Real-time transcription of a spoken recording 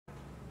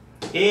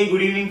Hey,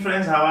 good evening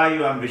friends, how are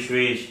you? I'm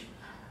Vishvesh.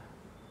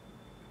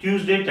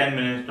 Tuesday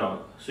 10-minute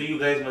talk. So you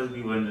guys must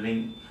be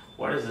wondering,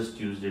 what is this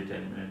Tuesday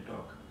 10-minute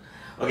talk?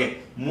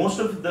 Okay, most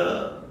of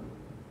the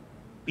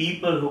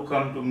people who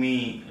come to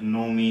me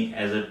know me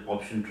as an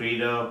option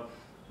trader,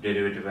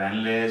 derivative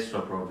analyst,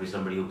 or probably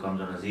somebody who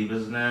comes on a Z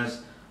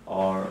business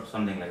or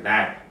something like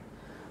that.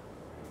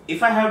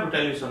 If I have to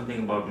tell you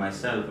something about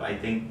myself, I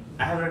think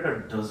I have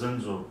read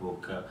dozens of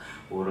books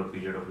over a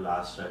period of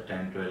last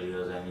 10-12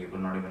 years, and you could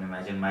not even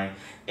imagine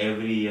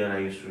every year I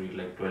used to read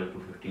like 12 to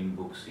 15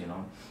 books,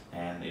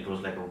 and it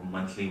was like a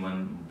monthly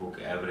one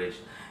book average.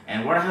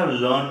 And what I have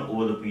learned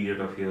over the period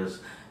of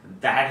years,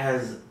 that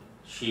has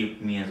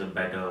shaped me as a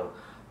better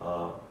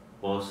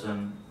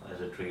person, as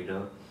a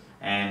trader.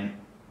 And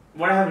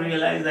what I have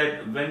realized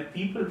that when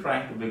people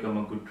trying to become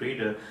a good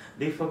trader,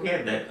 they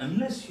forget that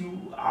unless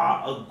you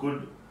are a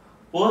good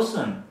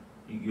person,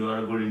 you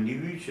are a good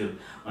individual,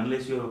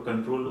 unless you have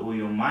control over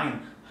your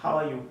mind, how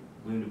are you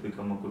going to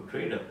become a good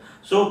trader?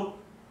 So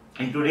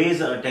in today's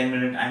 10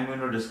 minute, I'm going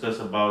to discuss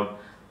about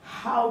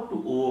how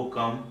to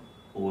overcome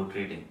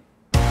overtrading.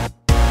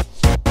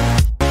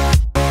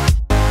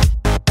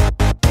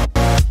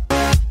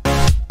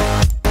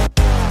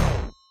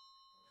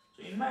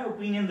 So in my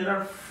opinion, there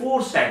are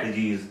 4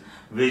 strategies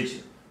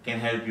which can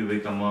help you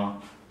become a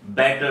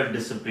better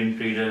disciplined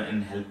trader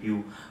and help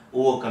you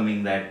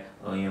overcoming that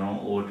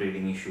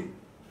overtrading issue.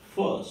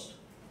 First,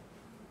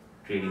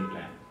 trading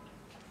plan.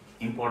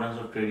 Importance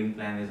of trading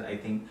plan is, I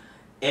think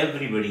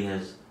everybody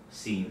has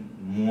seen,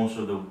 most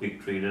of the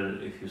big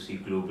traders, if you see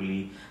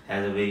globally,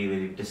 has a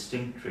very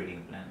distinct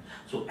trading plan.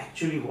 So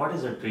actually, what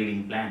is a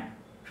trading plan?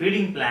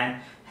 Trading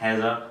plan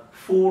has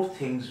 4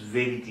 things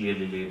very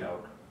clearly laid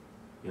out.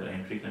 Your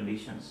entry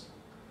conditions,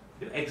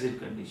 your exit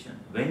condition.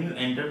 When you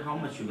enter, how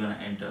much you're going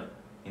to enter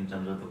in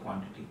terms of the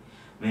quantity.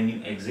 When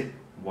you exit,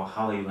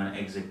 how are you going to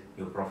exit,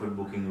 your profit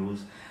booking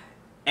rules.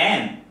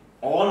 And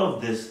all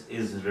of this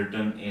is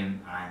written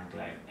in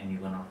ironclad, and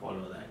you're going to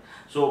follow that.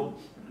 So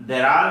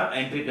there are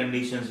entry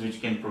conditions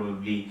which can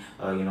probably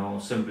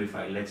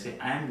simplify. Let's say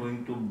I am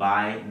going to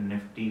buy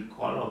Nifty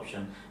call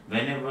option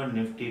whenever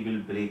Nifty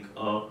will break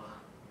a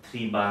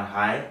 3-bar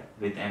high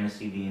with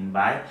MACD in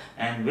buy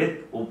and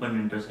with open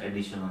interest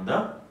addition on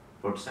the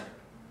put side,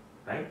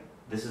 right?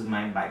 This is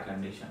my buy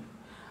condition.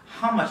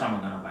 How much am I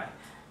going to buy?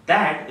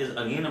 That is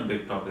again a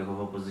big topic of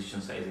a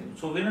position sizing.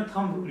 So in a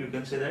thumb rule, you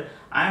can say that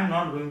I am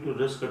not going to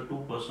risk a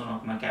 2%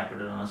 of my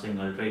capital on a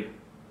single trade.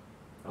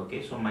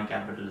 Okay, so my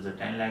capital is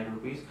 10 lakh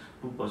rupees,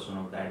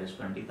 2% of that is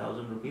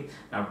 20,000 rupees.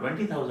 Now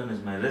 20,000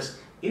 is my risk.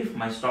 If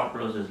my stop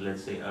loss is,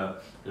 let's say,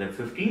 like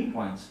 15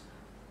 points,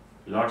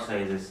 lot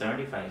size is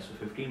 75, so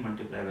 15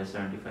 multiplied by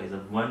 75 is a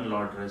 1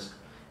 lot risk,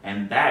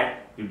 and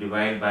that you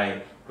divide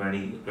by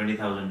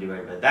 20,000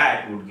 divided by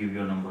that would give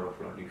you a number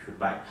of lot you should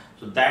buy.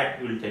 So that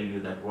will tell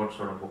you that what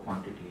sort of a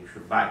quantity you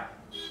should buy.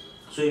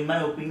 So in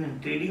my opinion,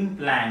 trading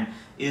plan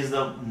is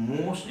the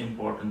most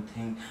important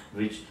thing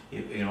which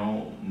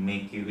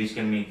which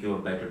can make you a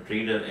better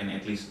trader and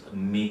at least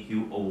make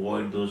you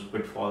avoid those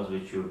pitfalls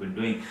which you've been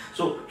doing.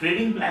 So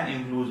trading plan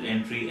includes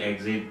entry,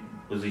 exit,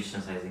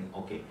 position sizing.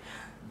 Okay,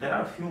 there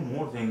are a few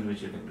more things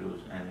which it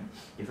includes, and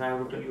if I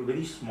have to tell you a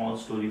very small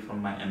story from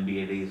my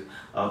MBA days,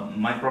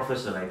 my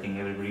professor, I think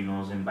everybody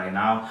knows him by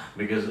now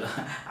because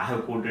I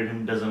have quoted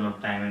him dozen of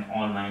times in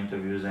all my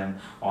interviews and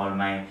all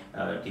my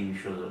TV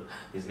shows.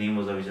 His name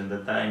was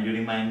Avijay, and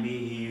during my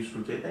MBA he used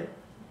to say that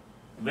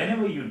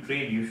whenever you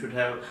trade, you should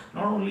have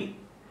not only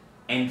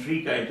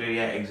entry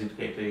criteria, exit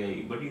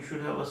criteria, but you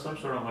should have some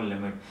sort of a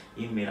limit.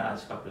 Ye mera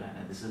aaj ka plan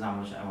hai, this is how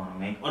much I want to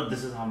make, or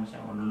this is how much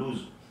I want to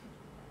lose.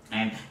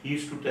 And he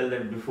used to tell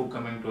that before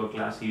coming to a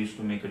class, he used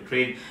to make a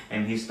trade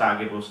and his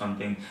target was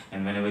something,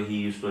 and whenever he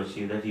used to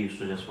achieve that, he used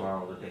to just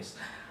follow the test.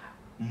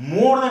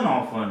 More than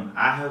often,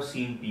 I have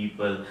seen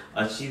people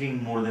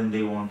achieving more than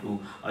they want to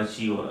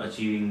achieve or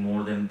achieving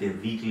more than their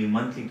weekly,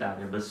 monthly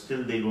target, but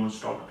still they don't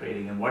stop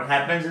trading. And what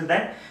happens is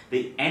that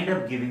they end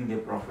up giving their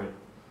profit.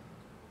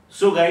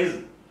 So guys,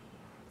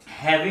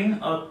 having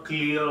a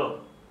clear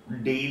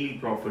daily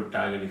profit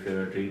target, if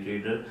you're a day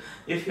trader,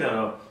 if you're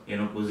a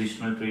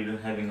positional trader,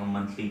 having a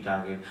monthly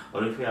target,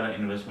 or if you're an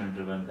investment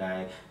driven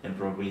guy, then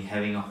probably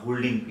having a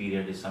holding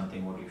period is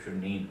something what you should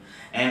need.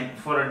 And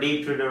for a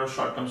day trader or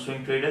short term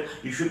swing trader,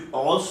 you should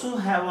also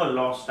have a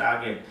loss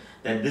target,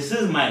 that this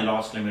is my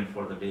loss limit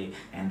for the day,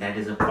 and that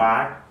is a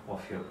part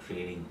of your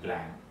trading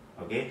plan.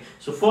 Okay,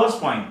 so first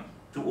point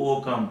to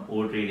overcome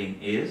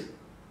overtrading is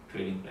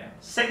trading plan.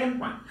 Second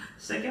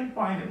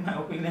point in my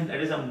opinion,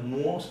 that is the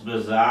most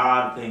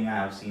bizarre thing I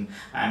have seen.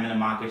 I am in the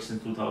market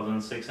since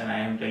 2006, and I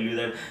am telling you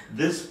that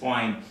this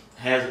point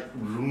has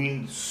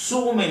ruined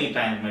so many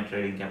times my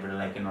trading capital,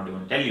 I cannot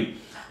even tell you.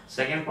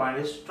 Second point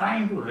is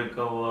trying to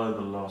recover the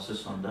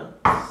losses on the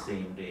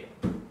same day.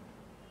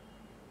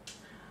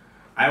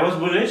 I was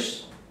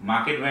bullish,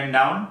 market went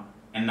down,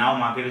 and now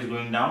market is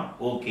going down.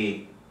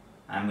 Okay,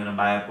 I'm gonna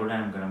buy a put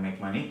and I'm gonna make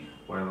money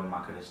whatever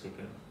market is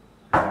taken.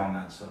 Wrong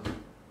answer.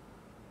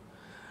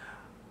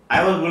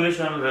 I was bullish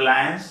on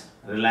Reliance,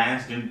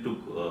 Reliance didn't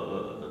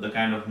took the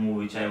kind of move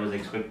which I was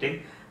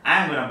expecting.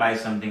 I'm gonna buy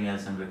something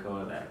else and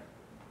recover that.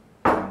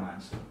 Wrong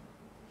answer.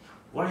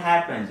 What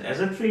happens as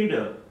a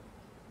trader?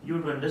 You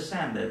would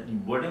understand that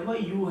whatever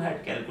you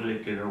had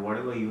calculated or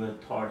whatever you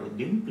had thought, it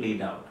didn't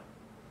play out.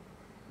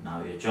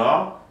 Now your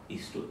job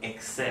is to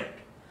accept.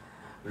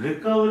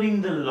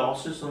 Recovering the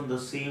losses on the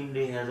same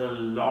day has a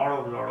lot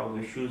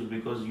of issues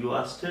because you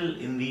are still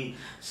in the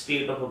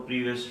state of a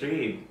previous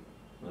trade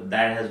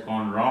that has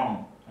gone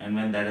wrong, and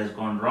when that has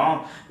gone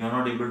wrong, you're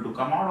not able to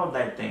come out of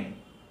that thing,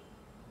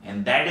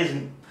 and that is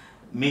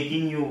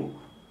making you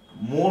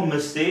more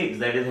mistakes,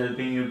 that is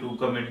helping you to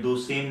commit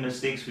those same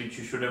mistakes which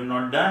you should have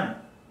not done.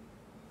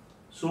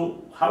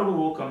 So how to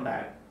overcome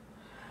that?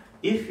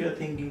 If you're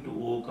thinking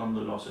to overcome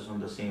the losses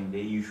on the same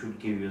day, you should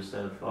give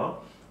yourself a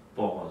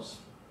pause.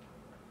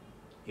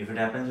 If it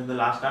happens in the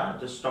last hour,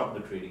 just stop the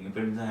trading. If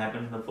it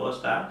happens in the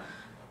first hour,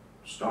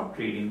 stop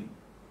trading.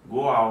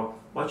 Go out,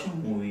 watch a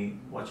movie,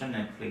 watch a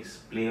Netflix,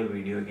 play a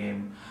video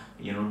game,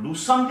 do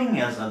something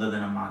else other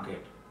than a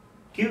market.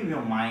 Give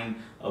your mind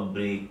a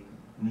break.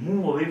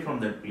 Move away from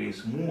that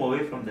place. Move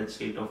away from that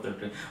state of the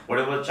trade.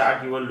 Whatever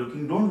chart you are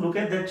looking, don't look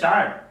at that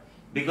chart.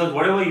 Because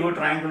whatever you are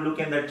trying to look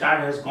at that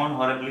chart has gone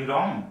horribly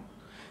wrong.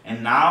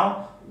 And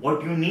now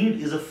what you need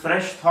is a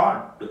fresh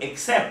thought to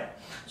accept.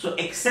 So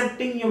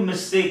accepting your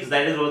mistakes,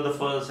 that is what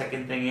the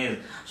second thing is.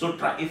 So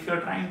if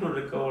you're trying to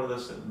recover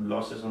the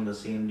losses on the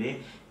same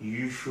day,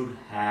 you should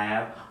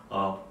have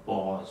a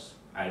pause.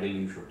 Ideally,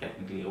 you should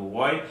technically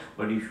avoid,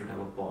 but you should have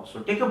a pause.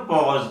 So take a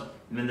pause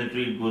when the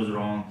trade goes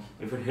wrong.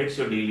 If it hits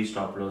your daily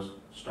stop loss,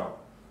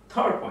 stop.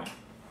 Third point,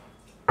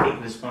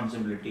 take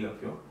responsibility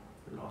of your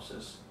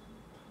losses.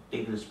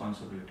 Take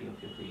responsibility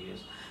of your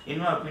failures. In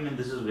my opinion,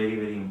 this is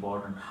very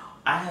important.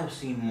 I have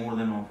seen more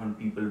than often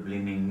people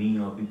blaming me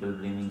or people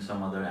blaming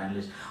some other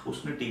analyst.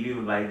 उसने TV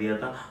पे buy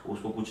दिया था,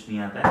 उसको कुछ नहीं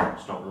आता है,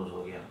 stop loss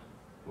हो गया.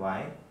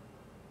 Why?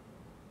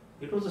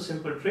 It was a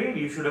simple trade.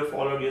 You should have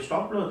followed your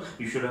stop loss.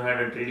 You should have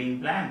had a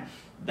trading plan.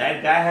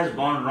 That guy has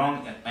gone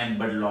wrong,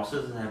 but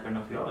losses has happened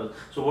of yours.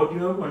 So what you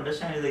have to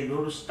understand is that you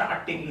have to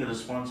start taking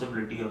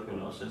responsibility of your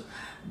losses.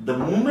 The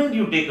moment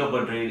you take up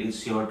a trade,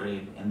 it's your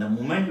trade. And the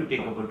moment you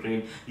take up a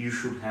trade, you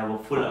should have a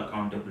full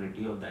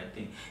accountability of that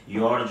thing.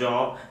 Your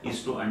job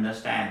is to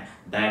understand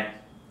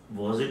that,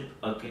 was it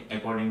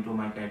according to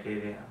my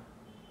criteria?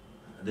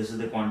 This is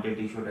the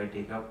quantity should I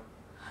take up?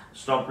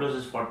 Stop loss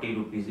is 40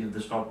 rupees. If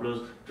the stop loss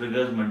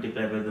triggers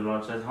multiplied by the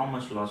lot size, how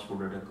much loss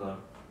would it occur?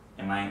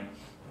 Am I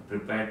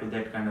prepared to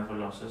that kind of a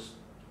losses?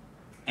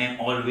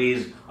 And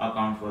always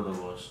account for the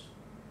worst.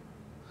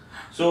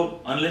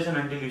 So unless and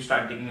until you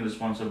start taking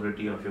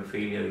responsibility of your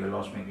failure, your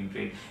loss making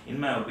trade, in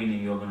my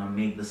opinion, you're going to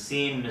make the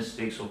same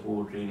mistakes of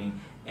over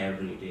trading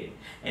every day.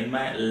 And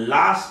my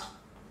last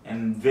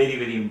and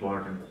very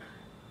important,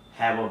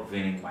 have a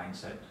winning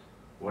mindset.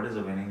 What is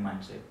a winning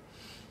mindset?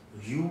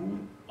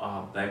 You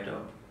are better.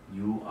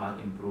 You are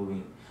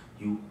improving.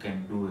 You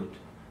can do it.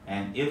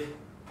 And if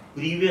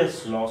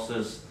previous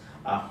losses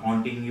are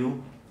haunting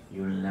you,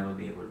 you will never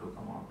be able to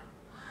come out.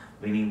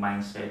 Winning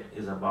mindset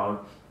is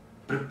about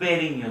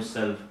preparing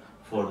yourself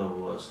for the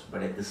worst,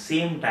 but at the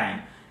same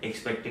time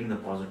expecting the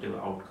positive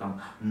outcome,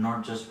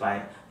 not just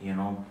by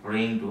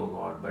praying to a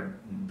god,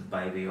 but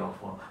by way of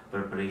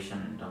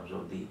preparation in terms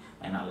of the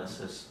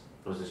analysis,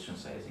 position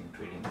sizing,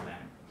 trading plan.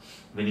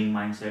 Winning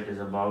mindset is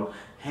about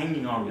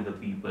hanging out with the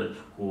people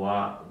who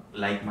are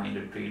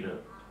like-minded traders,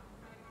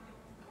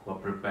 who are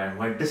prepared,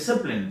 who are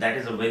disciplined. That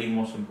is a very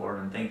most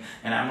important thing.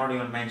 And I'm not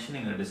even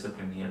mentioning a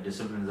discipline here.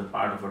 Discipline is a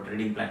part of a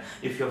trading plan.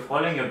 If you're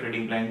following your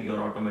trading plan, you're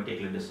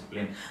automatically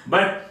disciplined.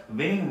 But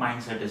winning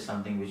mindset is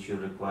something which you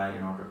require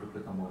in order to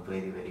become a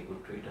very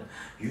good trader.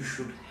 You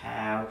should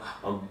have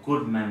a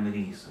good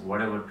memories.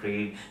 Whatever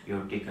trade you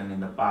have taken in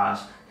the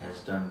past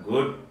has done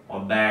good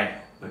or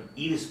bad. But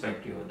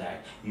irrespective of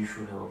that, you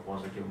should have a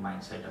positive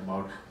mindset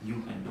about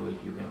you can do it,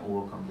 you can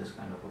overcome this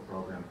kind of a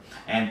problem.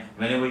 And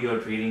whenever you are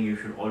trading, you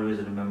should always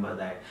remember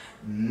that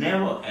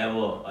never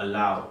ever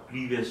allow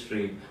previous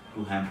trade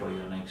to hamper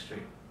your next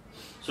trade.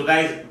 So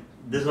guys,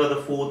 these are the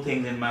 4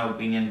 things in my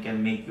opinion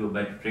can make you a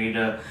better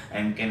trader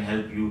and can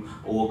help you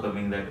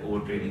overcoming that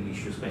overtrading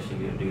issue,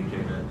 especially a day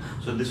trader.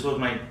 So this was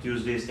my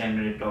Tuesday's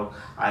 10-minute talk.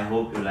 I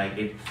hope you like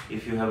it.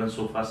 If you haven't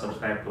so far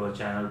subscribed to our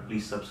channel,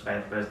 please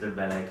subscribe, press the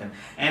bell icon,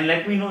 and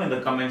let me know in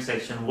the comment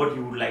section what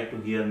you would like to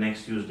hear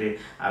next Tuesday.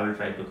 I will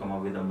try to come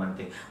up with one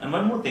thing. And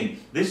one more thing,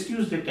 this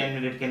Tuesday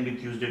 10-minute can be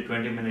Tuesday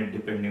 20-minute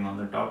depending on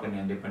the token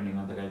and depending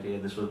on the criteria.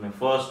 This was my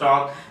first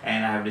talk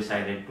and I have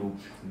decided to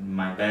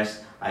my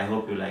best. I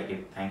hope you like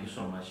it. Thank you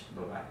so much.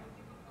 Bye-bye.